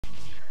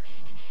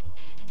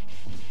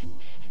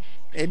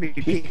Maybe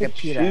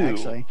Pika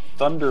actually.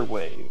 Thunder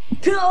Wave.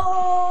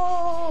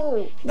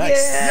 Go! Nice.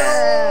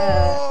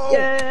 Yeah! No!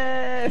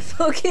 Yeah!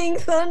 Fucking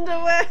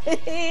Thunder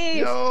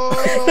Wave! No!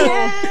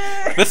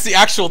 Yeah! That's the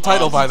actual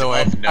title, by the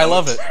way. I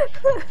love it.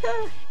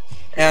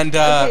 And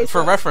Okay,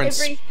 for so reference,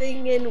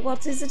 everything in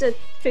what is it, a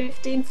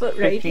 15-foot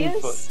 15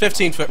 radius? foot.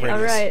 15-foot radius.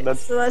 Alright,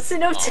 so that's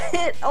enough to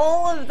hit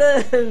all of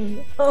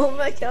them! Oh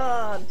my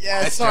god!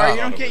 Yeah, Nice sorry, job.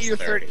 you don't get It was your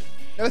 30.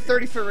 No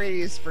 30-foot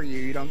radius for you.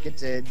 You don't get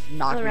to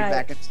knock me Alright.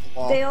 back into the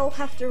wall. They all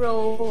have to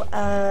roll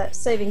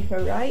saving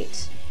throw,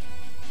 right?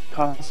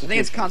 I think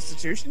it's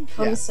Constitution.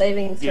 Con Yeah.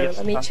 saving throw. Yes,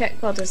 Let me check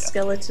what a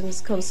skeleton's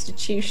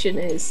constitution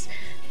is.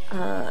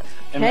 And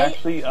Okay.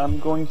 actually, I'm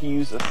going to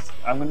use that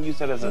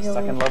as a Fail.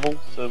 second level,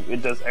 so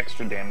it does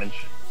extra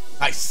damage.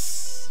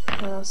 Nice.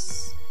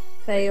 Pass.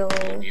 Fail.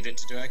 Need it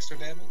to do extra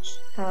damage?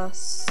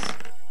 Pass.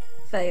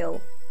 Fail.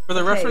 For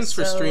the Okay, reference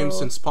for stream, so-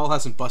 since Paul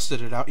hasn't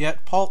busted it out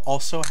yet, Paul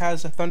also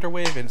has a Thunder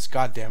Wave, and it's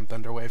goddamn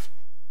Thunder Wave.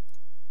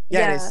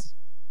 Yeah, it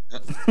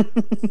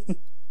is.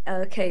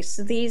 Okay,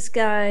 so these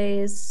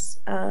guys,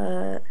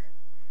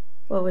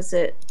 what was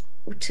it?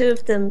 Two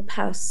of them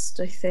passed,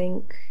 I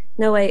think.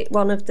 No, wait,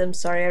 one of them,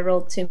 sorry, I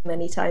rolled too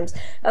many times.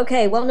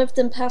 Okay, one of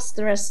them passed,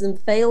 the rest of them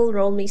fail.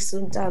 Roll me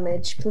some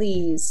damage,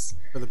 please.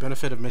 For the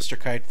benefit of Mr.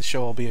 Kite, the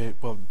show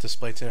will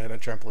display tonight on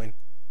trampoline.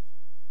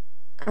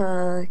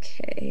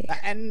 Okay.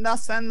 The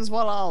innocents will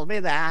all be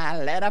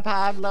there. Little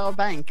Pablo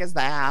Bank is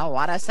there.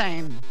 What a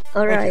shame.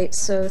 Alright,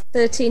 so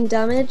 13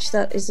 damage,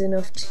 that is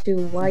enough to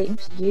wipe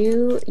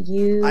you.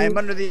 I am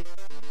under the.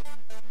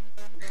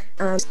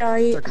 This guy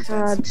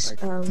had,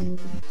 Circumstance.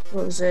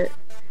 what was it?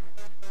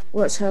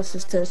 What's half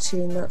of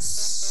 13? That's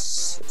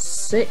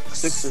 6?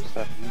 6 or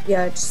 7.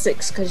 Yeah, it's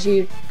 6, because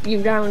you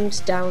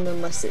round down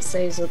unless it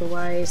says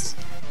otherwise.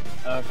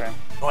 Okay.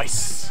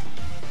 Nice.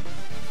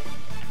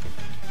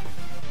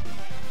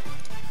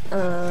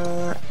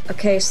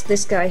 Okay, so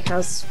this guy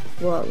has,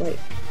 what, like,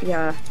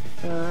 yeah,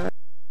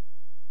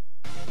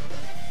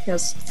 he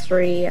has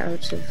 3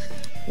 out of,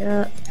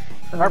 yeah.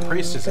 Our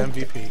priest is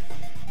MVP.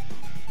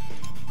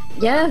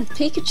 Yeah,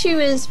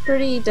 Pikachu is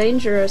pretty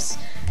dangerous.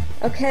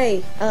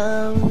 Okay,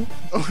 Oh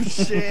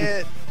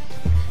shit.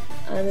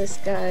 this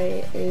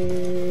guy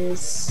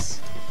is...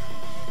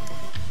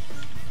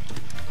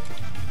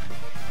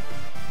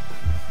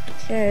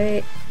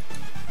 Okay.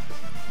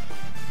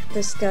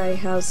 This guy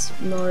has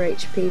more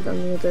HP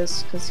than the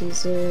others because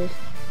he's a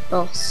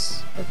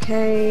boss.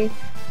 Okay.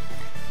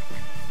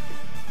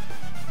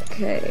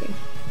 Okay.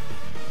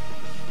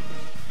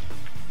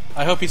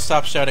 I hope he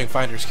stops shouting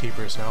Finders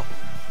Keepers now.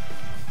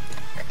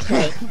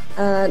 Okay.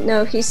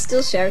 No, he's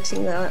still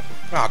shouting that.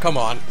 Oh, come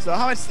on. So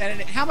how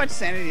much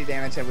sanity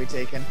damage have we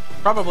taken?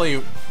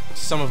 Probably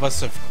some of us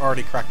have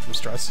already cracked from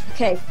stress.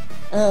 Okay.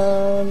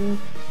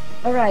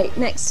 Alright,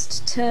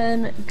 next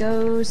turn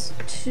goes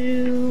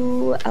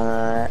to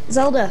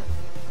Zelda.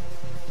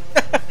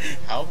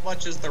 How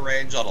much is the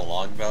range on a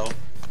longbow?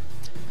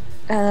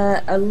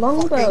 A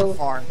longbow. Fucking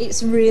far.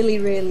 It's really,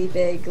 really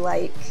big.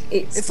 Like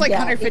It's like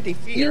 150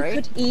 feet, you right?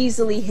 could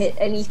easily hit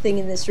anything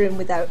in this room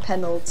without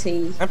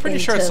penalty. I'm pretty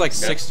in sure it's like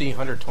terms- 60,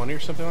 120 or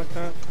something like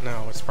that.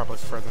 No, it's probably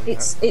further than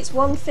It's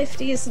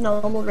 150 is the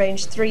normal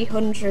range,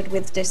 300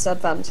 with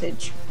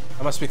disadvantage. that.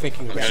 I must be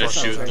thinking of I'm a gonna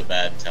short shoot range. the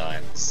bad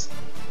times.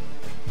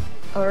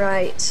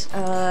 Alright,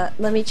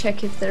 let me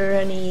check if there are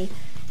any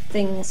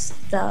things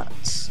that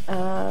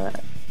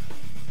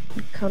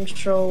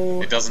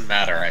control. It doesn't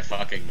matter, I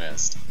fucking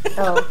missed.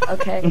 Oh,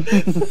 okay.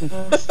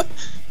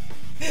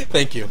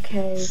 Thank you.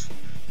 Okay.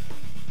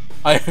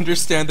 I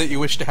understand that you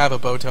wish to have a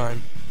bow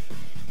time.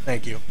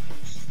 Thank you.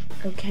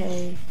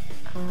 Okay.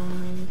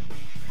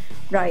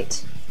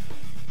 Right.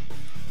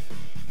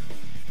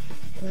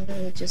 Let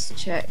me just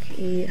check.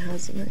 He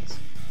has a nice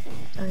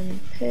diamond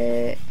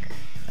pick.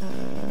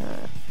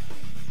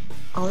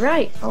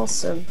 Alright,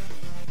 awesome.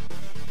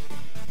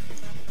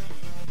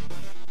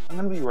 I'm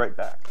gonna be right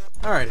back.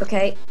 Alright.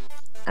 Okay.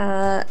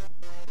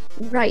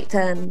 Right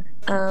then.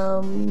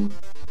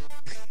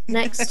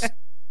 Next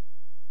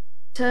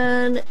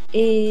turn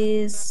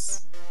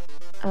is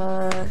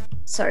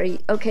sorry.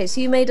 Okay, so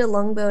you made a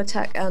longbow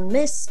attack and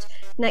missed.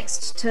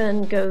 Next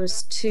turn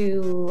goes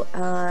to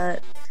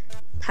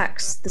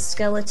Pax the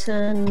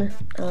skeleton.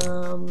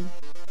 Does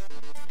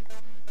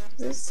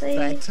it say?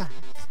 Thanks.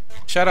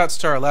 Shoutouts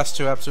to our last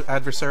two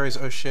adversaries,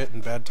 Oh Shit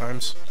and Bad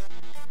Times.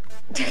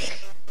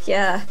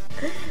 Yeah.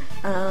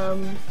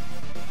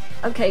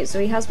 Okay, so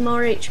he has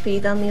more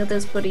HP than the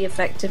others, but he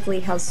effectively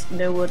has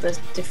no other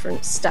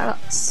different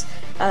stats.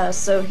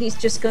 So he's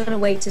just gonna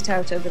wait it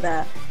out over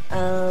there.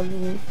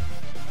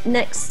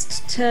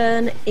 Next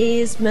turn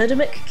is Murder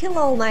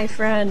McKillall, my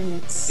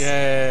friends.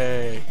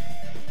 Yay!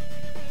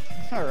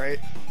 Alright.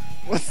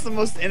 What's the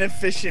most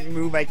inefficient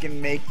move I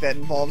can make that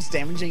involves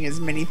damaging as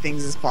many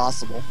things as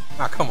possible?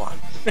 Ah, come on.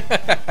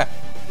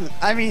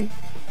 I mean,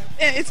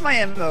 it's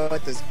my MO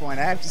at this point.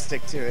 I have to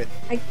stick to it.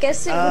 I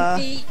guess it would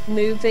be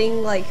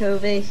moving like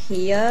over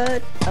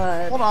here.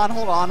 Hold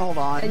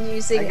on. And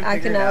using I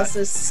can figure it out.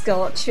 Agonaz's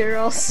Scorcher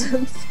or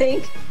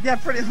something. Yeah,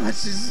 pretty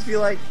much. Just be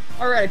like,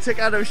 alright, I took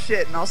out oh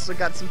shit, and also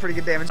got some pretty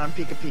good damage on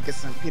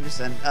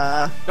Peterson.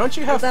 Don't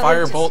you have That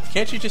would Firebolt?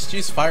 Can't you just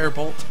use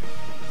Firebolt?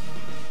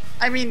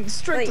 I mean,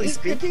 strictly Wait, you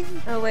could-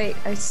 speaking. Oh wait,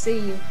 I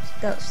see.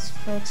 That's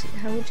 40.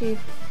 How would you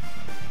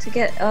to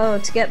get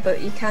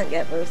both? You can't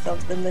get both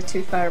of them. They're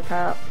too far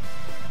apart.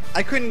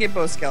 I couldn't get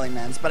both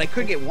Skellymans, but I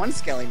could get one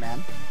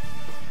Skellyman.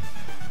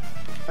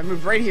 I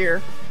moved right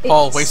here.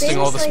 Paul It wasting seems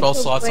all the spell like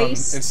a slots on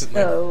waste,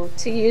 instantly. Though,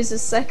 to use a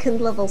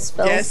second level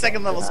spell. Yeah, slot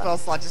second level for that. spell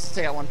slot just to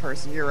take out one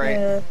person. You're right.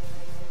 Yeah.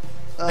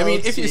 I mean,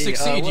 Let's if you see,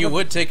 succeed, what you ab-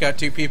 would take out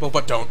 2 people,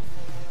 but don't.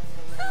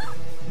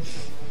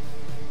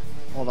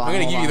 Hold on. I'm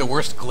gonna hold give you on. the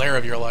worst glare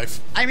of your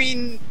life. I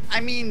mean,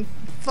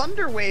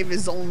 Thunder Wave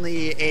is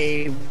only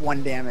a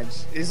 1 damage.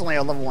 It's only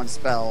a level 1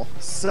 spell.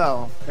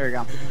 So there you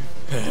go.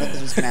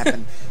 That's what's gonna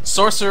happen.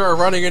 Sorcerer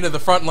running into the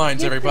front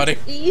lines, You everybody.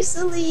 could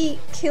easily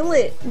kill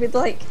it with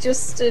like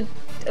just a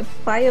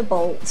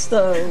firebolt,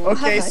 though.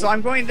 Okay, Why? so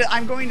I'm going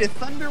to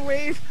Thunder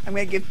Wave. I'm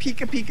going to give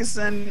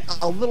Pika-Pika-Sun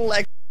a little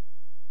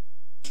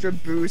extra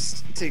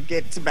boost to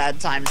get to bad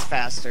times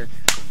faster.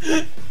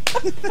 Oh,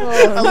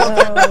 I love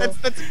that.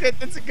 no.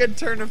 That's a good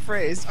turn of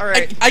phrase. All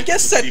right. I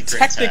guess that Secret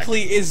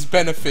technically is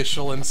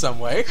beneficial in some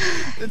way.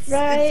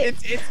 Right.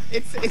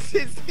 It's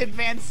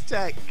advanced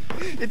tech.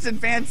 It's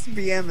advanced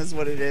BM is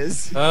what it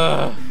is.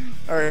 Ugh.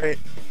 All right.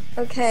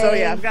 Okay. So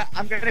yeah,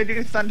 I'm gonna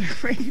do Thunder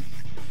Wave.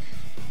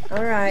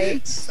 All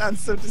right.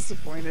 Sounds so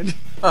disappointed.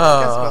 Guess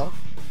well.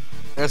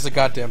 There's the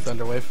goddamn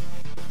Thunderwave.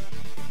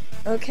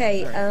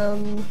 Okay.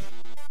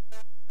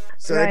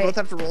 So right. they both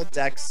have to roll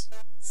Dex.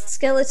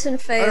 Skeleton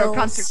fails.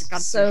 Constitution.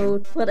 So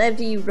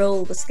whatever you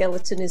roll, the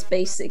skeleton is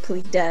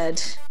basically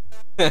dead.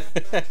 Oh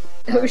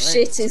Alright,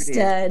 shit, is 2d8.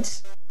 dead.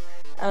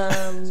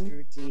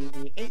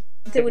 2d8.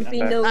 There would be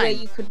Nine. no way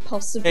you could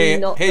possibly Hey,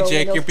 not hey, roll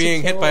Jake, enough you're to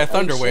being hit kill by a it. Oh,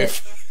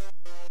 Thunderwave.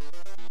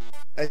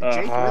 shit. Jake, you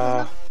really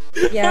know?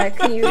 Yeah,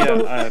 can you roll,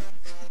 Yeah,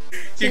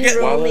 can get- you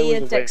roll While I me was a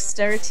away-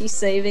 dexterity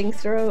saving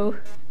throw?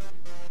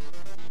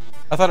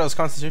 I thought it was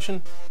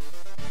Constitution.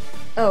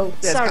 Oh, Yeah,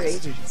 it's sorry.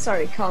 Constitution.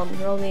 Sorry, con.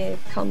 Roll me a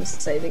con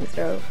saving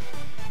throw.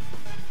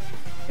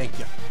 Thank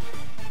you.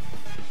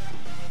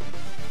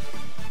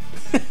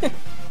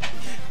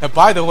 And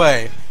by the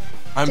way,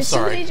 I'm Did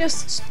sorry. somebody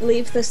just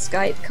leave the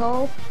Skype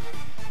call?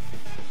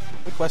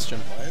 Good question.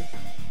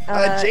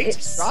 What? Jake's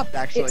it's- dropped It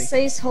actually.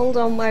 says hold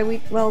on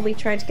while we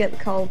try to get the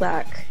call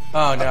back.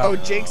 Oh no. Oh,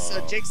 Jake's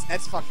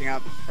net's fucking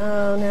up.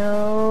 Oh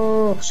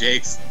no.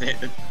 Jake's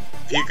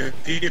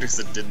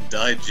Peterson didn't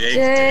die. Jake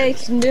did.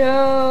 Jake,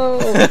 no!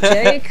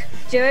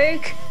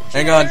 Jake!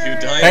 Hang on. You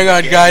died Hang on,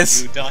 again.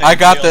 guys. You died I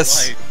got in real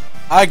this.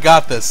 life. I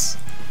got this.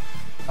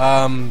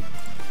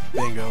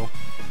 Bingo.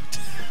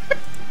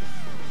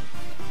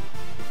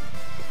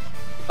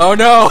 Oh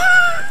no!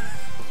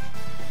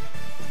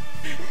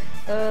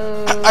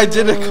 Oh. I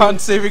did a con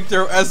saving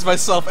throw as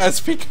myself as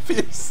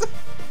Pikachu.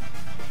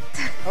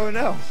 Oh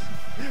no.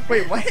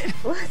 Wait, what?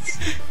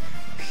 What?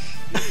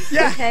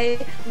 Yeah.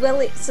 Okay, well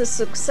it's a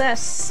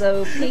success,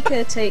 so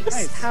Pika takes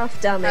Nice. half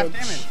damage.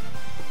 Half damage.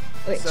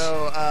 Which,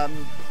 So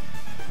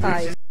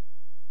 5.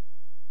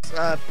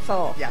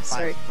 4. yeah, 5.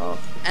 Sorry, 4.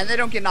 And they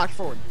don't get knocked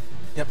forward.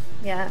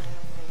 Yeah.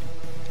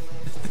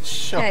 The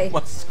show Okay.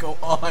 must go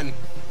on.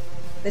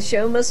 The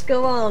show must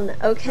go on. We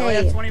only Okay,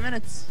 have 20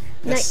 minutes.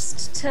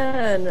 next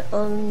turn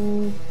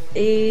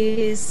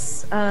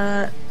is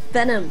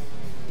Venom.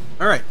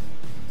 Alright.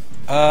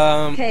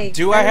 Okay,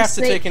 do I Venom have to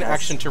Snake take an has-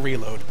 action to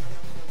reload?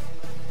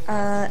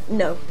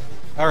 No.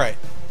 Alright.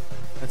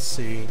 Let's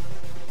see.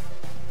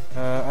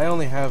 I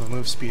only have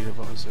move speed of,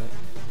 what was it?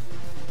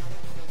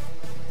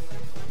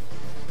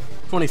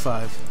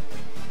 25.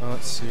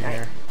 Let's see Alright.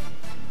 here.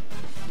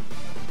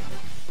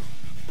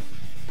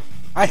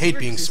 I hate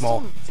being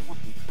small.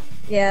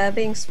 Yeah,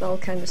 being small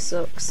kind of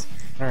sucks.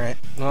 Alright,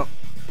 well,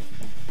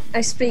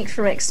 I speak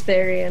from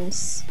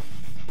experience.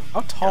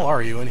 how tall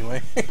are you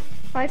anyway?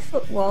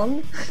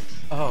 5'1".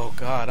 Oh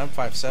god, I'm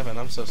 5'7",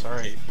 I'm so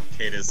sorry.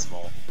 Kate is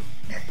small.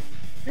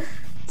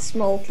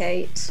 Small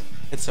Kate.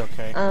 It's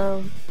okay.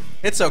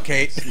 It's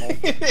okay.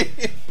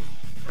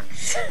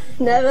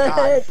 Never God.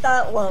 heard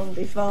that one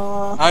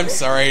before. I'm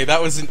sorry,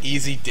 that was an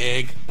easy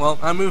dig. Well,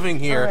 I'm moving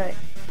here.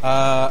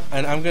 Alright.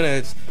 And I'm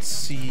gonna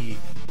see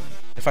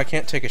if I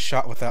can't take a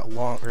shot with that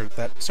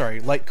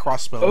light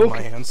crossbow in my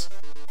Okay. hands.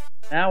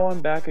 Now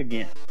I'm back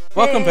again.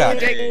 Welcome back.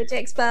 Hey,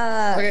 Jake's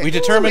back. Okay. We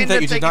determined Who that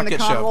ended you up did not taking get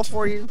the con roll shoved.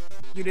 for you.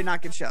 You did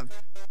not get shoved.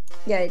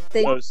 Yeah,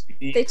 they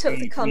They took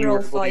the con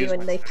roll for you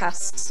and they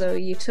passed, so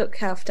you took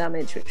half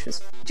damage, which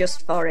was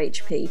just 4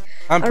 HP.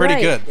 I'm pretty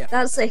Alright, good.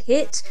 That's a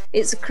hit.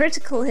 It's a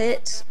critical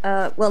hit.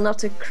 Well,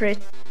 not a crit.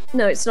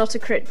 No, it's not a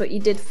crit, but you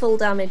did full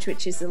damage,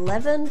 which is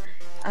 11.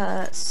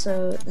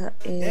 So that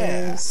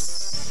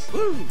is.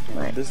 Woo!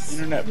 This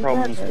internet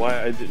problem is 11.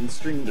 why I didn't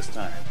stream this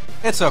time.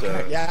 It's okay.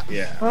 So, Yeah.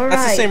 Yeah. All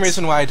That's the right. same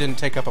reason why I didn't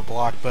take up a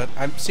block, but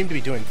I seem to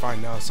be doing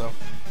fine now, so.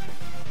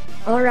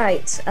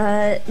 Alright,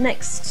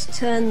 next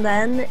turn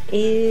then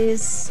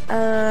is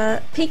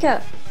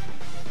Pika.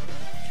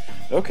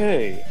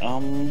 Okay,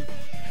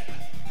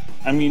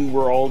 I mean,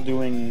 we're all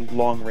doing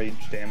long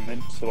range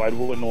damage, so I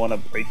wouldn't want to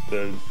break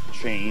the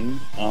chain.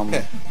 I'm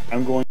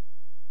going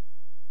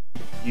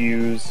to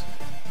use,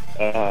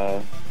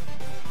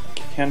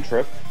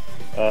 cantrip,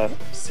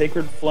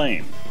 Sacred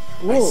Flame.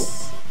 Ooh.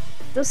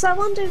 Does that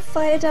one do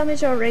fire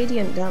damage or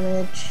radiant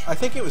damage? I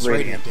think it was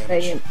radiant damage.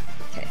 Radiant.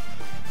 Okay.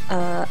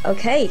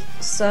 Okay,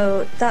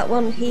 so that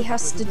one he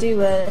has to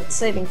do a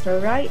saving throw,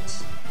 right?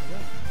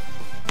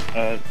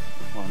 Hold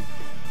on.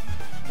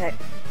 Okay.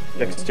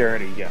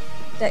 Dexterity, yeah.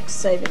 Dex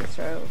saving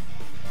throw.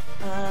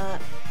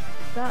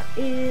 That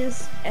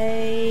is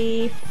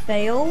a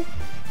fail.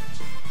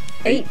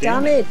 8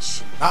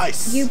 damage.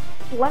 Nice. You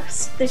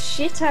blast the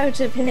shit out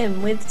of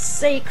him with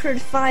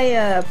sacred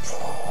fire.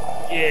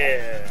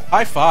 Yeah.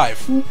 High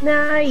five.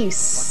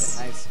 Nice.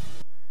 Fucking nice.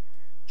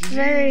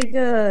 Very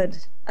good.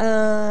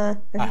 I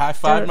high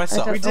five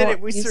myself. I don't We know did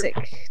what it.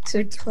 music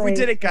to play. We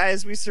did it,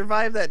 guys. We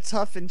survived that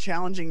tough and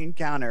challenging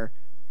encounter.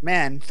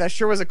 Man, that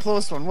sure was a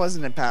close one,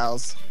 wasn't it,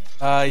 pals?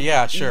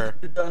 Yeah, sure.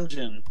 The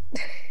dungeon.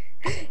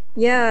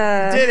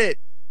 Yeah. Did it.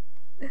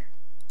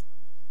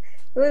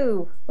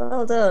 Woo.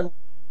 Well done.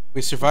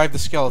 We survived the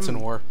skeleton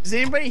war. Does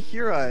anybody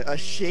hear a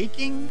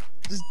shaking?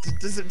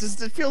 Does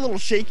it feel a little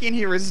shaky in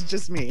here, or is it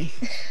just me?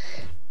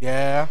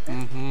 Yeah.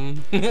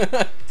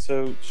 Mm-hmm.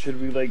 So,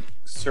 should we, like,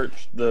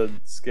 search the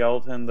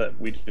skeleton that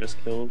we just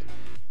killed?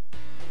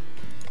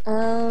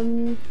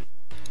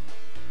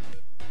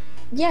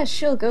 Yeah,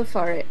 sure, go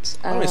for it.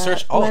 Why don't we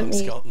search all let of the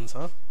me- skeletons,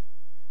 huh?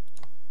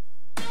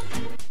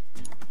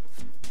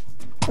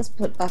 Let's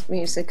put that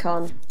music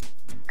on.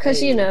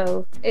 Because, you Hey.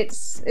 know,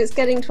 it's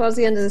getting towards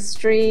the end of the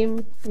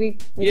stream. We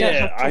Yeah,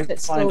 don't have I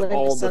Trumpet find Skull in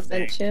all this the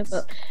adventure, things.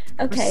 but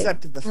okay.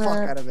 Accepted the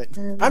fuck out of it.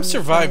 I'm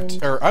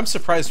survived, or I'm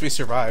surprised we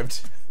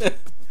survived. Okay,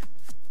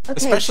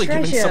 Especially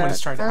given treasure. someone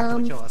is trying to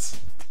actively kill us.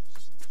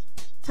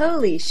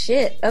 Holy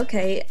shit,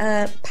 okay.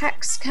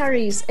 Pax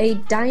carries a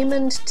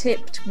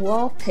diamond-tipped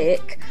war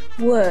pick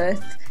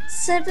worth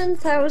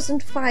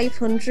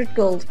 7,500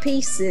 gold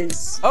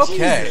pieces.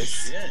 Okay.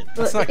 Shit.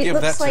 Let's But not it give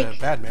that looks to like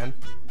Bad Man.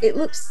 it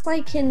looks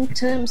like in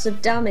terms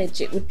of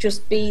damage it would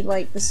just be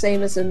like the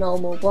same as a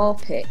normal war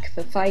pick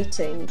for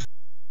fighting.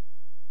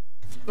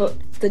 But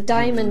the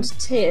diamond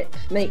tip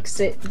makes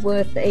it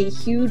worth a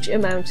huge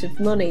amount of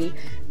money.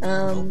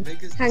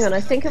 big is Hang this on, I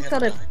think I've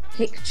got a hand?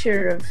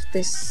 picture of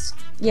this.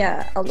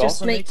 Yeah, I'll It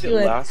just also make makes you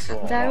it a last a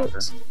lot handout. longer.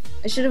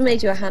 I should have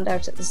made you a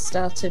handout at the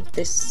start of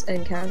this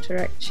encounter,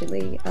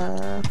 actually.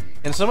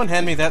 Can someone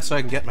hand me that so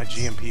I can get my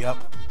GMP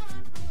up?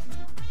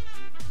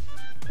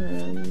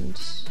 And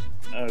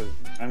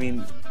I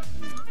mean,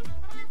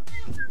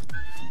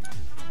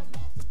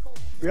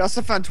 We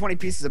also found 20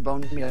 pieces of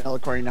bone meal,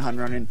 according to Hun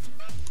Ronin.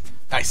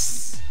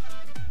 Nice.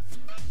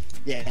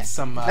 Yeah.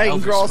 Some Now you can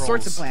Elder grow all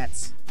sorts of Scrolls.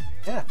 plants.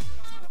 Yeah.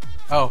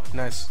 Oh,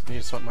 nice. You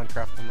just want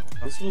Minecraft on the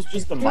this was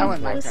just a I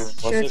went Minecraft,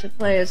 Minecraft. was sure it? to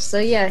players. So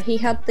yeah, he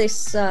had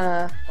this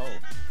Oh.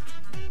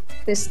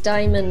 this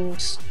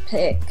diamond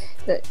pick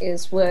that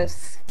is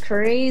worth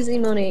crazy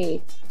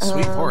money.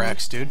 Sweet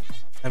Borax, dude.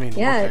 I mean,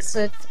 Yeah,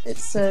 Warpick.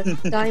 it's a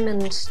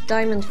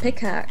diamond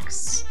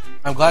pickaxe.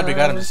 I'm glad we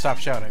got him to stop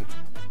shouting.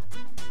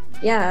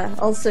 Yeah.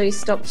 Also, he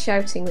stopped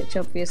shouting, which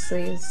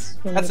obviously is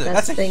one That's of a the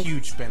that's best a things.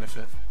 huge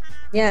benefit.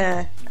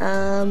 Yeah.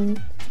 Do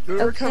we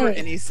recover Okay.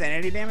 any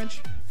sanity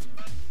damage?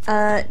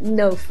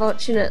 No.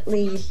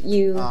 Fortunately,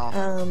 you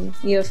Oh.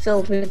 you're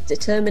filled with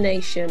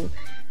determination.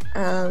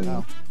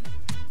 Oh.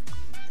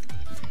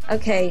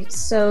 Okay.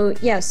 So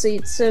yeah.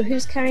 So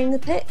who's carrying the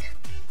pick?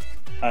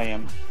 I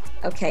am.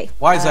 Okay.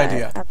 Wise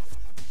idea.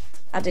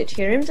 Add it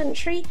to your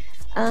inventory.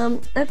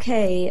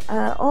 Okay,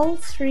 all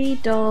 3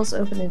 doors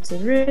open into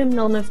the room,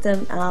 none of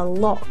them are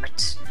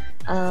locked.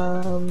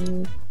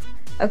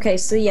 Okay,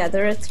 so yeah,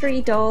 there are 3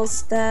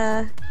 doors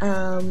there.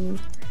 And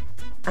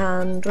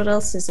what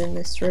else is in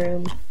this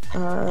room?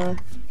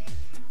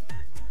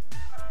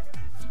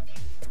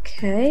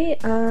 Okay,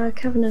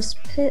 cavernous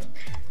pit.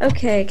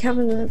 Okay,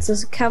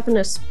 there's a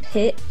cavernous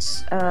pit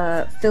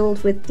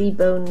filled with the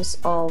bones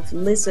of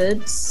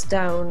lizards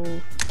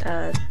down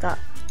that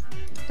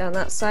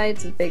side.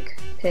 There's a big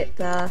pit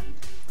there.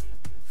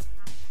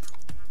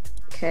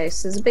 Okay,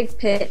 so there's a big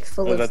pit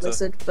full Oh, of that's a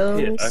lizard pit.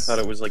 bones. I thought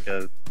it was like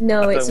a.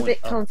 No, I thought it's it a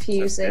went bit up,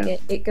 confusing. so,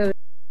 It goes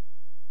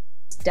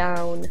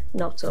down,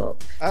 not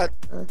up.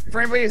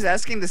 For anybody who's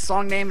asking, the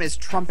song name is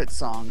Trumpet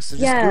Song, so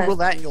just Yeah. Google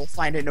that and you'll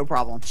find it, no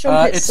problem.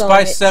 Trumpet It's song,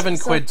 by it's 7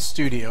 some- Quid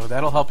Studio.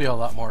 That'll help you a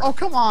lot more. Oh,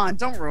 come on,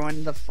 don't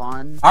ruin the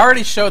fun. I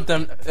already showed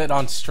them it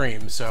on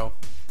stream, so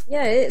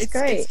Yeah, it's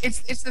great.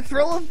 It's the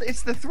thrill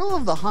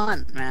of the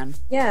hunt, man.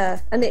 Yeah,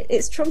 and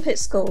it's Trumpet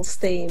Skull's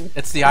theme.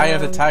 it's the eye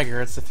of the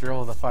tiger. It's the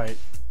thrill of the fight.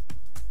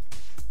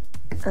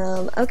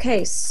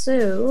 Okay,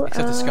 so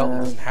Except the skeleton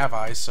doesn't have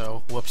eyes,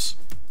 so whoops.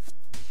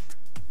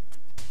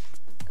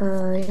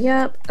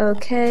 yep,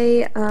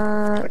 okay,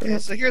 Okay,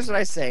 so here's what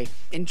I say.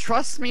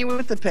 Entrust me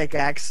with the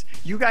pickaxe.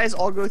 You guys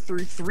all go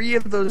through 3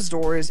 of those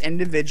doors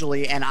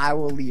individually, and I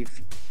will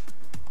leave.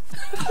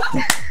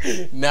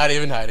 Not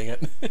even hiding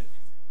it.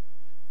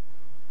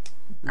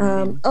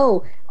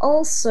 Oh,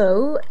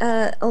 also,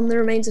 on the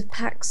remains of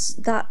Pax,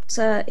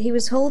 that he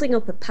was holding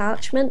up a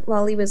parchment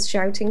while he was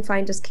shouting,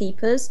 "Find us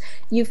keepers."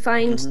 You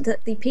find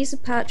that the piece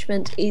of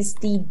parchment is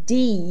the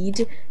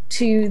deed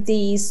to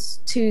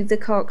the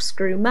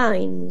Corkscrew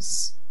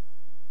Mines.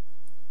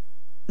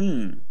 All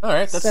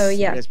right. That's... So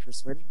yeah. You guys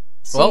persuading?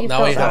 Well,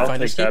 now we have I'll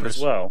Finders take that Keepers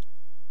as well.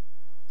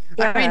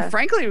 Yeah. I mean,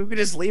 frankly, we could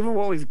just leave with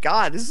what we've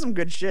got. This is some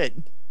good shit.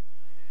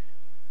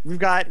 We've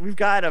got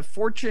a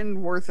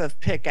fortune worth of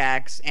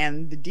pickaxe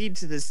and the deed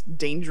to this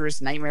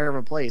dangerous nightmare of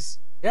a place.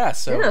 Yeah,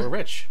 so we're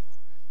rich.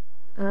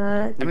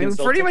 I mean, we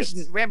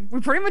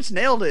pretty much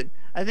nailed it.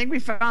 I think we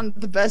found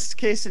the best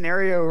case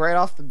scenario right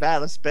off the bat.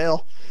 Let's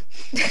bail.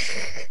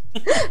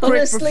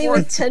 Honestly,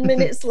 with 10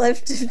 minutes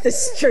left of the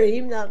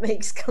stream, that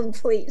makes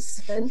complete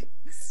sense.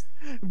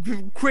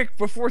 Quick,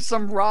 before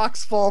some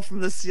rocks fall from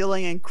the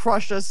ceiling and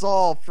crush us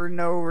all for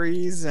no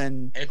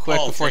reason. Hey, Quick,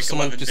 Paul, before take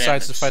someone 11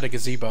 decides to damage. fight a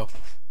gazebo.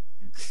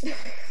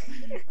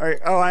 All right.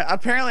 Oh,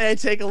 apparently I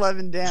take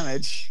 11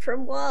 damage.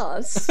 From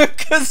what?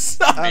 Because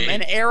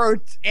An arrow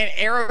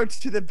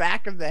to the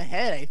back of the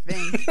head, I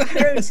think.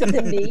 Arrow to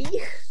the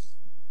knee?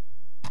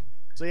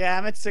 So yeah,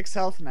 I'm at 6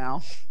 health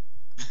now.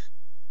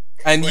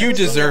 and you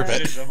deserve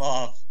Finish it. him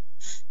off.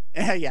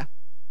 Yeah.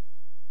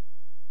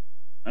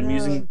 I'm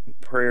using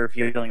prayer of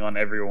healing on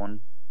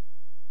everyone.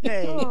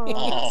 Hey.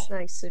 Oh, that's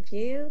nice of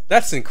you.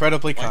 That's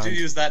incredibly Why'd kind. you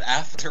use that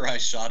after I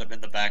shot him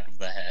in the back of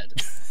the head?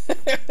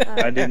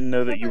 I didn't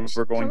know that How you much-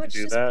 were going how to much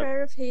do does that.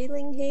 Prayer of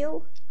Healing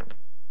heal?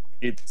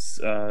 It's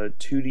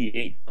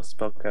 2d8 plus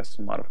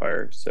spellcasting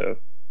modifier, so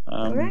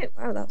Alright,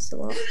 wow, that's a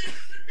lot.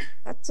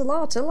 That's a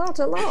lot.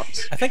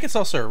 I think it's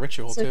also a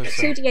ritual, So too.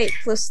 So. 2d8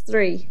 plus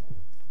 3.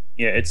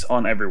 yeah, it's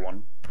on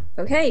everyone.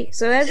 Okay,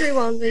 so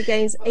everyone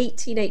regains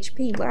 18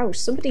 HP. Wow,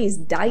 somebody is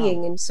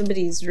dying in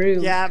somebody's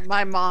room. Yeah,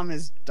 my mom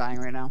is dying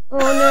right now. Oh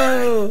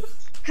no!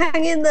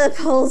 Hang in there,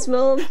 Paul's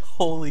mom.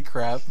 Holy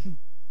crap.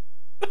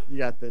 You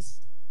got this.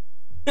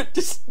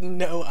 Just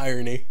no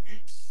irony.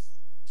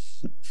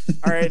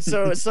 All right,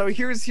 so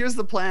here's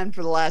the plan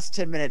for the last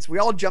 10 minutes. We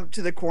all jump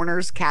to the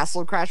corners,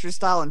 Castle Crasher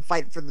style, and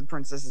fight for the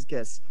princess's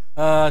kiss.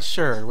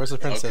 Sure. Where's the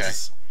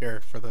princess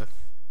here for the...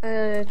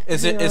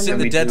 Is it hang on, the let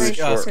me dead do a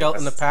short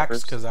skeleton in the rest packs?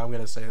 first. Because I'm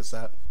gonna say it's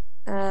that.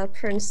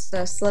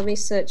 Princess. Let me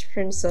search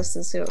princess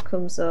and see what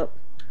comes up.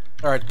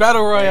 All right,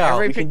 battle royale.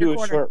 every- We can pick do your a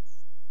corner. short.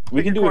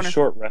 We Pick can your do a corner.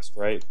 short rest,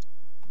 right?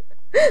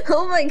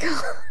 Oh my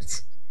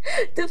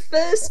god! The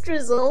first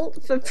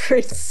result for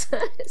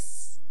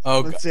princess.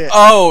 Oh, Let's see it.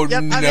 oh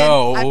Yep,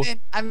 no!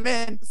 I'm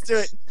in. Let's do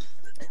it.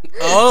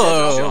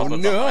 Oh Jump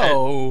in the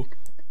no!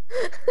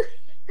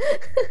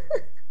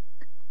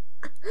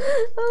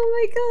 Oh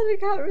my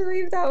god, I can't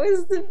believe that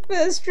was the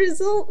first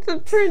result for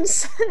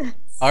princess.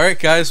 All right,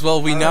 guys.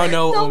 Well, we now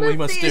know None what we of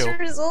must these do.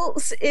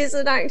 results is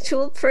an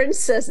actual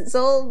princess. It's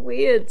all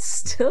weird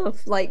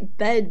stuff like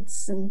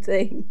beds and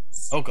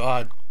things. Oh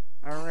God.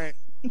 All right.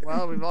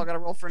 Well, we've all got to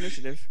roll for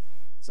initiative.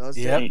 So let's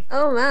do Yep. it.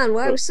 Oh man,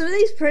 wow! Some of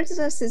these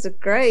princesses are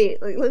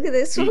great. Like, look at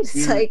this one.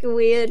 It's like a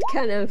weird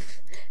kind of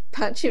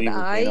patch of We were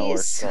getting all our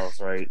eyes. spells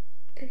right.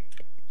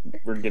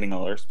 We're getting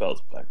all our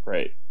spells back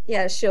right.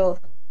 Yeah, sure.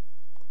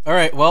 All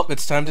right. Well,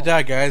 it's time to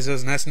die, guys. It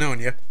was nice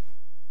knowing you.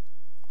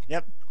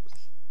 Yep.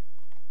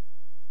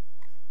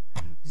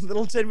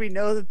 Little did we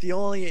know that the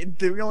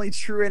only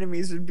true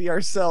enemies would be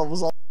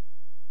ourselves all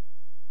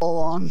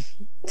along.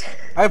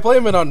 I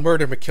blame it on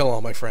Murder McKill,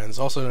 all my friends,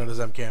 also known as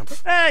M Camp.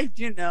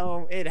 You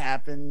know, it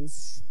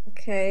happens.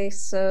 Okay,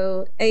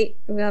 so 8.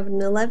 We have an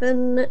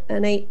 11,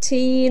 an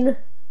 18.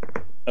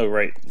 Oh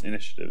right,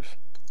 initiative.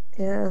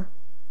 Yeah.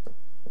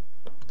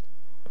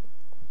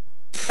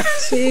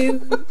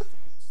 2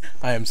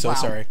 I am so Wow.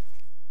 sorry.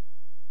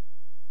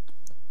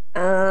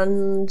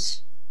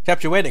 and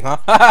Kept you waiting, huh?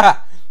 Ha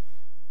ha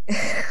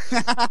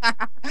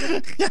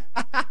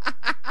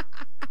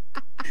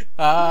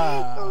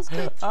was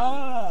good.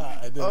 I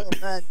did Oh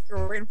it. man, you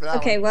were waiting for that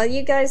okay, one. while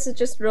you guys are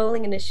just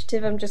rolling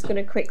initiative, I'm just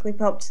gonna quickly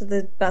pop to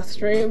the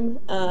bathroom.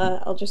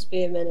 I'll just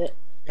be a minute.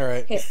 All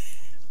right. Okay.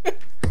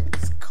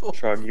 It's cool.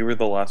 Trog, you were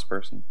the last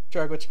person.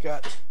 Drag what you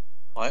got.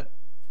 What?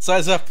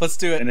 Size up. Let's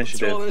do it.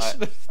 Initiative. Let's roll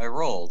initiative. I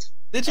rolled.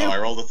 Did you? Oh, I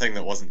rolled a thing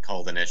that wasn't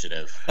called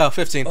initiative. Oh,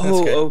 15. That's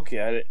Oh, good.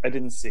 okay. I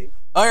didn't see.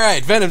 All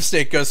right. Venom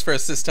Snake goes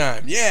first this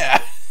time.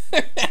 Yeah.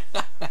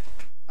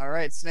 All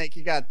right, Snake,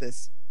 you got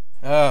this.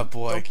 Oh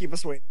boy. Don't keep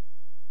us waiting.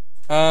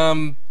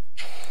 I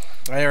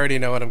already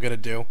know what I'm gonna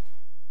do.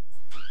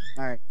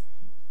 All right.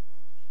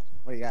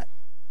 What do you got?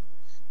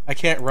 I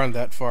can't run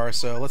that far,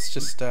 so let's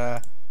just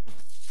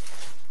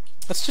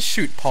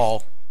shoot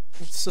Paul.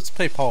 Let's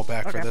pay Paul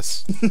back for Okay.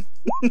 this.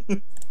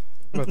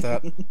 How about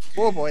that?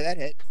 Oh boy, that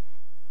hit.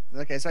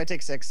 Okay, so I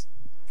take 6.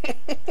 All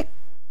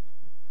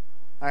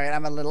right,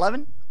 I'm at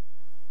 11.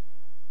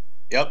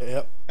 Yep.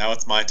 Yep. Now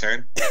it's my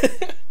turn.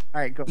 All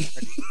right, go. For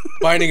it.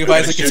 Binding of I'm gonna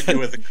Isaac is shoot you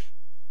with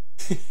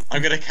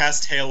I'm gonna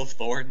cast Hail of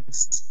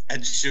Thorns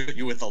and shoot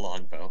you with a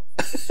longbow.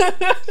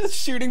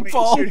 shooting Wait,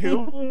 Paul. shoot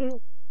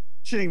who?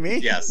 Shooting me?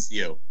 Yes,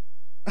 you.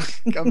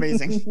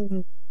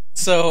 Amazing.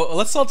 So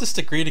let's all just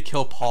agree to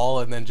kill Paul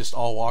and then just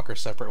all walk our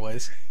separate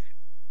ways.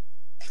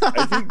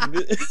 I think.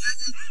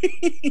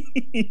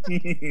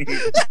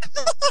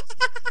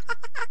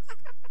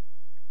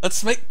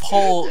 Let's make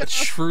Paul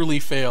truly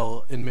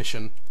fail in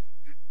mission.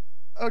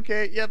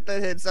 Okay, yep,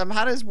 that hits.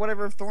 How does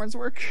whatever of thorns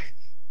work?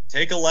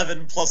 Take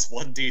 11 plus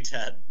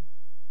 1d10.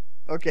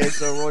 Okay,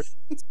 so roll.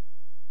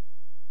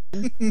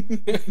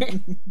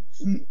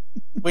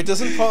 Wait,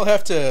 doesn't Paul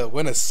have to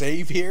win a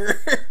save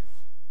here?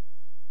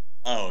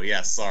 Oh,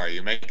 yeah, sorry.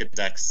 You make a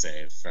dex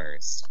save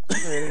first.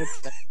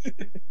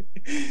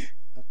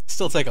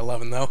 Still take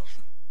 11 though.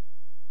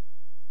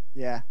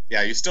 Yeah.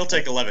 Yeah, you still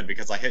take 11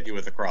 because I hit you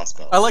with a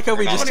crossbow. I like how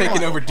we Or just not taken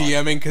with a over crossbow.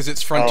 DMing because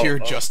it's frontier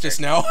Oh, justice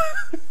okay. now.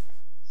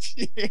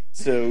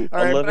 So All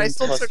right, but 11 I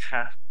still plus took-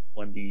 half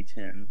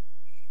 1d10.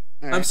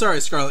 I'm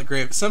sorry, Scarlet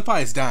Grave.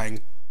 Senpai is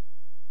dying.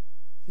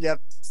 Yep,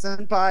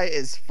 Senpai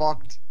is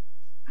fucked.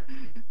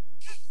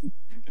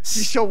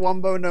 Shisho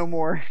Wumbo no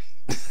more.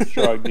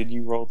 Shrug, did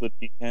you roll the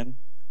d10?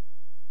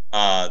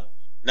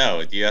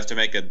 No, you have to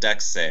make a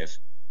dex save.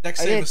 Dex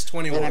I save did. is And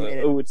 21. I made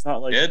it. Oh, it's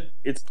not like Did?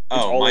 it's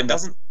Oh, all mine or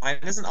doesn't. Mine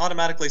isn't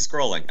automatically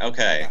scrolling.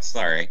 Okay,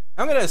 sorry.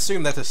 I'm gonna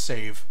assume that's a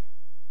save.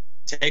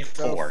 Take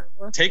So, 4.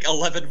 4? Take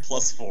 11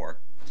 plus 4.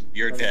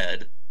 You're Okay.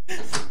 dead.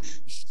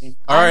 Alright,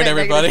 I'm at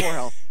everybody. -4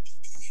 health.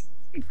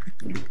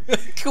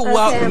 Go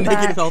out Okay, and I'm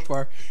negative back. health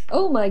bar.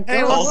 Oh my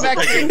Hey, god, welcome back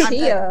what's to- in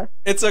here?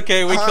 It's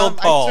okay, we killed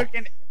Paul.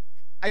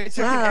 I took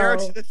an arrow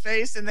Wow. to the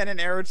face and then an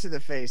arrow to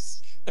the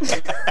face. You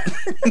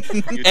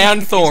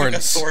And took thorns. a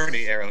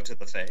thorny arrow to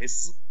the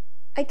face.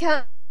 I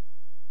can't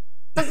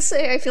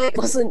say I feel it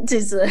wasn't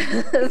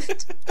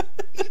deserved.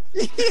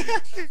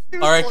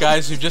 Alright,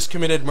 guys, we've just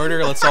committed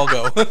murder. Let's all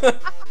go.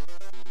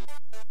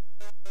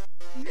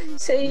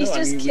 So you No, I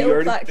just mean, we kill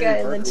already that guy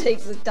committed and then murder. take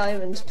the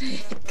diamond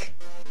pick.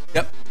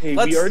 Hey,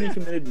 Let's- we already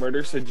committed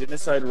murder, so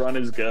genocide run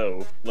is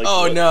go. Like,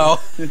 Oh what? no.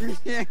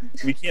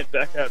 We can't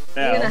back out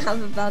You're gonna now.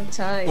 have a bad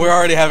time. We're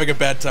already having a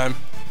bad time.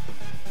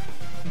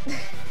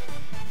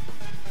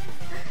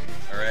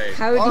 Alright.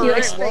 How do you Alright,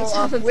 expect well, to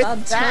have a with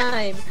bad that-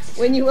 time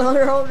when you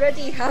are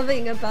already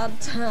having a bad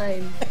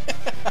time?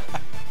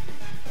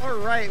 All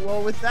right.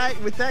 Well, with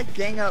that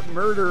gang up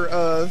murder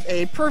of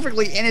a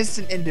perfectly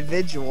innocent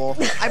individual,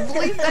 I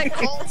believe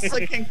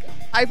that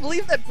I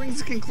believe that brings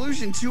a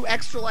conclusion to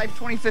Extra Life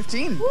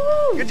 2015. Woo!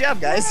 Good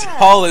job, guys. Yeah.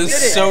 Paul is Did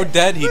it. so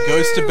dead he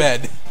goes to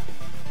bed.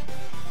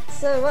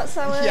 So what's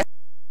our Yeah.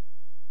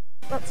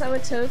 what's our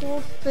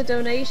total for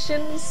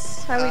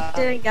donations? How we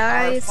doing, Our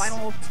guys?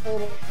 final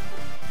total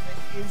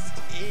is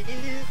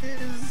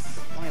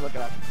let me look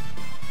it up.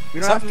 We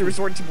don't have to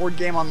resort to Board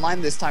Game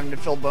Online this time to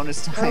fill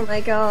bonus Oh time.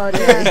 my god,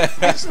 yeah.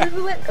 Actually,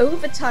 we went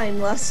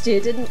overtime last year,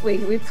 didn't we?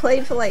 We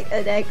played for like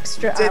an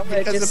extra Did, hour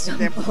because just of on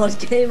Board Game- Board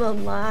Game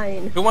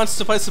Online. Who wants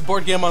to play some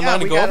board game online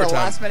we and go got a overtime?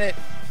 last minute.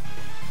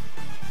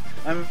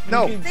 I'm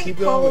No. thinking I think keep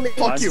Paul going with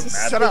needs Fuck you.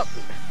 Monster Shut up.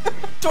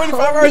 Madness.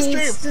 25-hour Paul stream!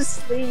 needs to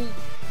sleep.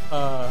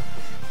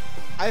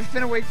 I've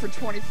been awake for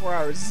 24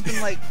 hours. It's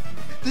been like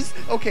this.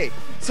 Okay,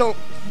 so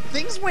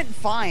things went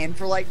fine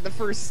for like the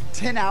first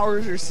 10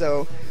 hours or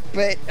so,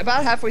 but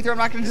about halfway through, I'm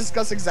not going to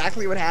discuss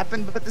exactly what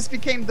happened, but this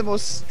became the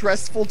most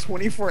stressful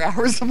 24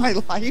 hours of my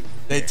life.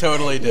 They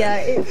totally did. Yeah,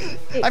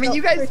 it I mean, got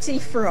you guys- pretty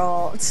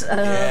fraught.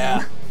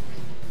 Yeah.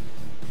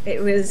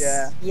 It was,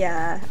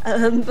 Yeah.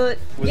 but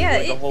Was yeah,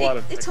 like a whole lot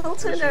of it all technical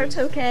turned out issues?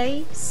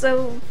 okay.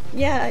 So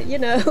yeah, you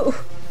know,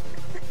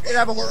 It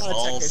have a whole We're lot of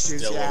all tech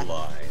issues, still yeah.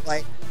 alive.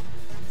 Like,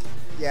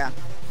 yeah.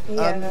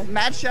 yeah.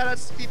 Mad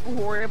shoutouts to people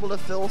who were able to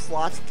fill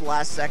slots at the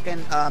last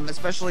second,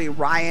 especially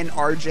Ryan,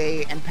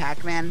 RJ, and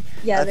Pac-Man.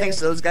 Yeah, Thanks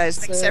to those guys.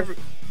 Thanks so-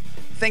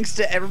 thanks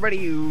to everybody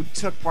who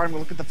took part. I'm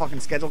gonna look at the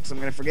fucking schedule because I'm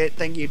gonna forget.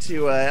 Thank you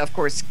to, of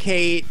course,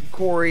 Kate,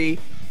 Corey,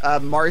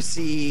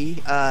 Marcy,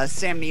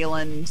 Sam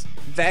Nealand,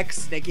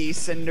 Vex, Nikki,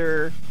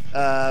 Cinder,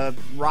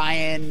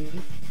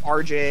 Ryan,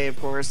 RJ, of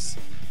course,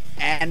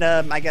 and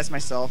I guess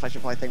myself. I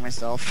should probably thank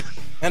myself.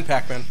 And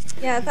Pac-Man.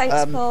 Yeah,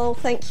 thanks, Paul.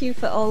 Thank you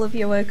for all of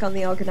your work on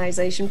the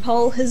organisation.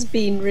 Paul has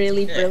been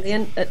really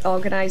brilliant at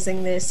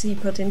organising this. He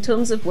put in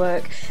tons of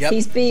work. Yep.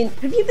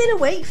 Have you been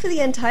awake for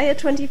the entire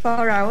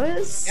 24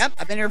 hours? Yep,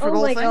 I've been here for Oh the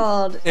whole my thing.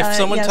 god. If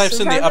someone yeah, types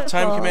so in the round of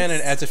uptime command and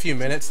applause. adds a few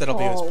minutes, that'll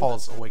be Paul.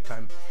 Paul's awake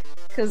time.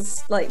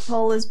 Because like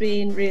Paul has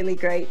been really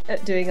great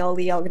at doing all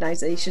the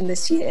organization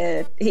this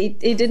year. You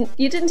didn't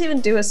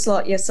even do a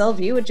slot yourself.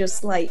 You were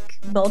just like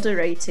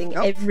moderating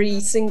Nope. every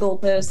single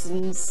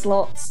person's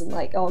slots and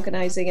like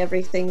organizing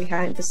everything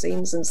behind the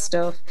scenes and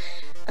stuff.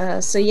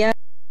 So yeah.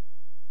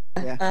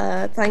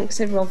 Thanks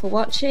everyone for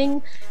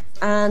watching.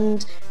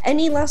 And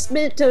any last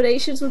minute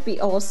donations would be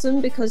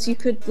awesome because you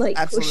could like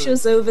push Absolutely.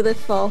 us over the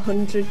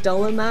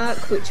 $400 mark,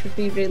 which would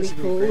be really Which would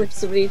be cool great. if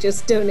somebody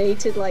just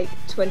donated like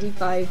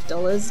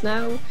 $25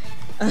 now.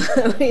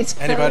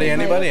 Anybody?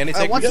 Any once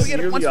We we got get-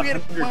 nearly once we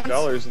get-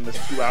 $100 in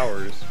this 2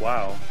 hours.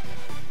 Wow.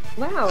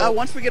 Wow.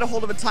 Once we get a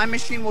hold of a time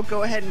machine, we'll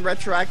go ahead and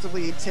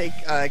retroactively take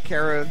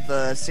care of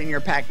the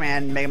Senior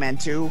Pac-Man Mega Man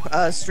 2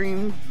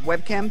 stream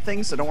webcam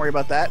thing, so don't worry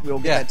about that. We'll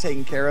get Yeah. that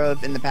taken care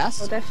of in the past.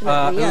 Well,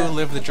 definitely. yeah. Who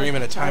lived the dream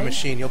in a time Time.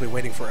 machine? You'll be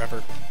waiting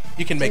forever.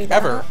 You can make Do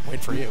Ever that.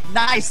 wait for you.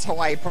 Nice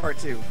Hawaii Part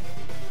 2.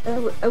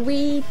 Are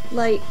we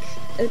like?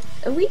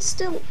 Are we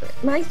still?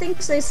 My thing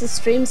says the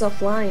stream's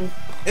offline.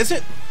 Is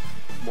it?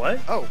 What?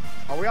 Oh,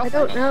 are we off? I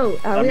don't know.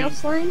 Are I we mean-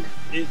 offline?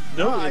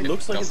 No, it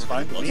looks like it's Doesn't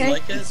fine. to look me.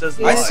 like It it. says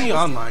Yeah. I live. see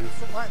online.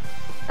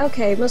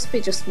 Okay, must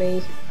be just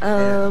me.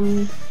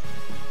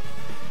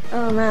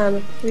 Oh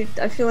man,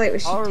 I feel like we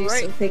should do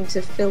Alright. something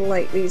to fill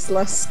like these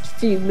last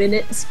few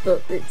minutes,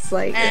 but it's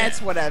like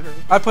It's whatever.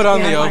 I put on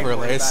Yeah, the I might worry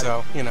overlay, about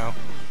so you know.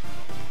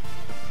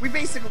 We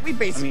basically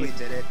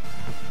did it.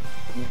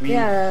 We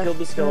Yeah. killed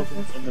the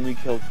skeletons and then we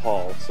killed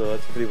Paul, so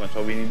that's pretty much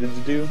all we needed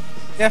to do.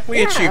 Yeah, we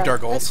Yeah, achieved our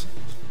goals.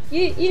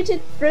 you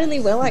did really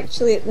well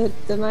actually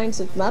at the Mines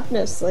of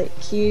Madness.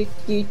 Like you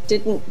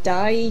didn't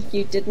die,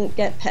 you didn't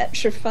get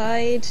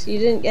petrified, you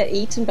didn't get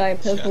eaten by a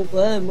purple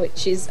worm,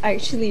 which is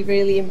actually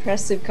really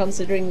impressive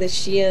considering the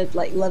sheer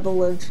like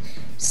level of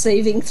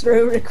saving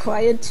throw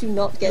required to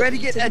not get You had to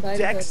eaten get a by the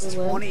Dex purple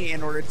worm. 20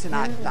 in order to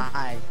not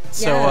die.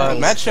 So, Yeah.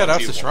 mad shout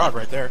outs to 21. Shrog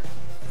right there.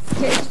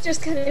 Yeah, he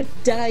just kind of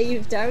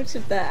dived out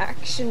of that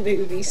action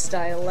movie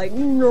style, like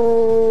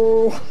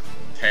no.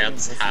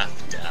 Pants half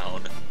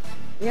down.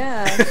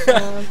 Yeah.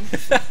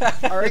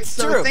 Alright, It's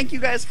so true. thank you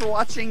guys for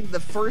watching the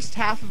first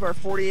half of our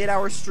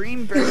 48-hour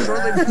stream. Very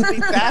shortly we'll be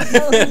back.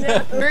 Oh, no.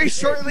 Very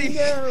shortly,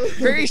 No.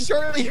 very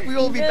shortly we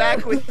will be No.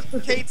 back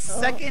with Kate's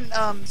second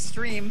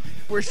stream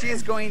where she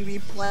is going to be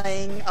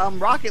playing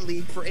Rocket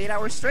League for 8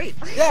 hours straight.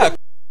 Yeah.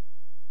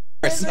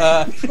 Of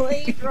course.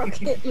 Played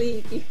Rocket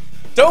League.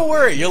 Don't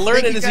worry, you'll learn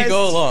Thank it you as you guys.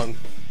 go along.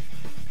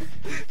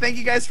 Thank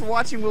you guys for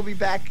watching. We'll be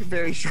back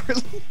very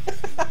shortly.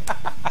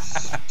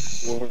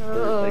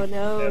 Oh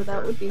no,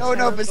 that would be No,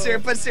 no, but,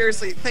 terrible.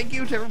 seriously, thank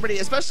you to everybody,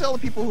 especially all the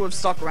people who have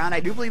stuck around.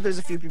 I do believe there's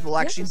a few people who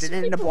actually some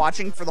didn't end up people-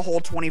 watching for the whole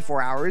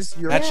 24 hours.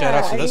 You're Mad shout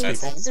outs to I those mean,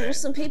 people. There are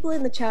some people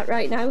in the chat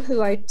right now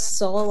who I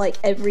saw like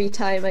every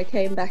time I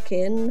came back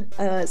in.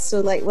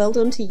 So like, well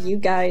done to you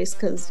guys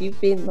because you've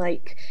been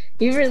like,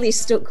 you've really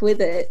stuck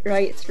with it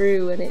right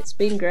through, and it's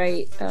been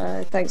great.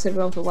 Thanks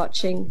everyone for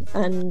watching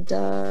and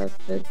for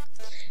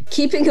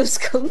keeping us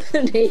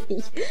company.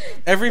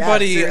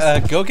 Everybody, Yeah,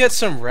 go get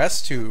some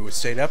rest who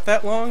stayed up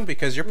that long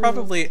because you're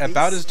probably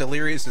about as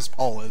delirious as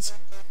Paul is.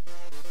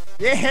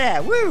 Yeah,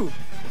 woo!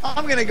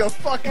 I'm gonna go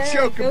fucking Yeah,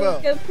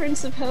 Chocobo. go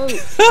Prince of Hope.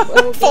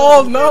 Well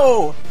Paul, done.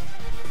 no!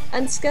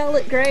 And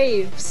Scarlet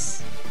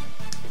Graves.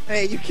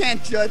 Hey, you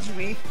can't judge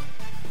me.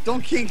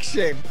 Don't kink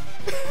shame.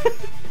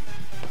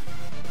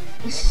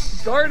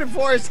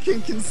 Gardevoirs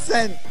can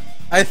consent.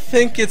 I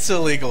think it's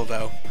illegal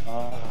though.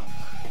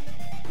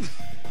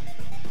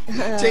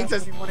 Jake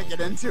doesn't want to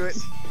get into it.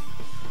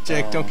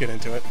 Jake, don't get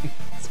into it.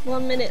 It's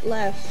 1 minute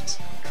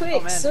left.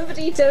 Quick, man.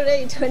 somebody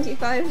donate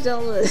 $25.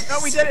 No,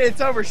 we did it.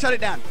 It's over. Shut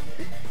it down.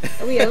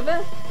 Are we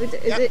over? Is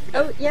Yep. it?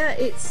 Oh yeah,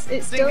 it's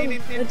Ding, done. ding,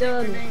 ding, We're ding,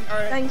 done. ding, ding. All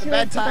right, Thank the you,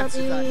 bad times are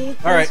everybody. done.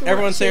 Alright, Thanks for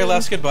everyone say your watching.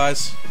 last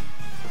goodbyes.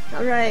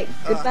 Alright,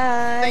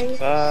 goodbye. Thank you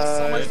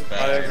so much. Goodbye,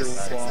 Bye, everyone.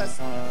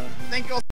 everyone. Thank you all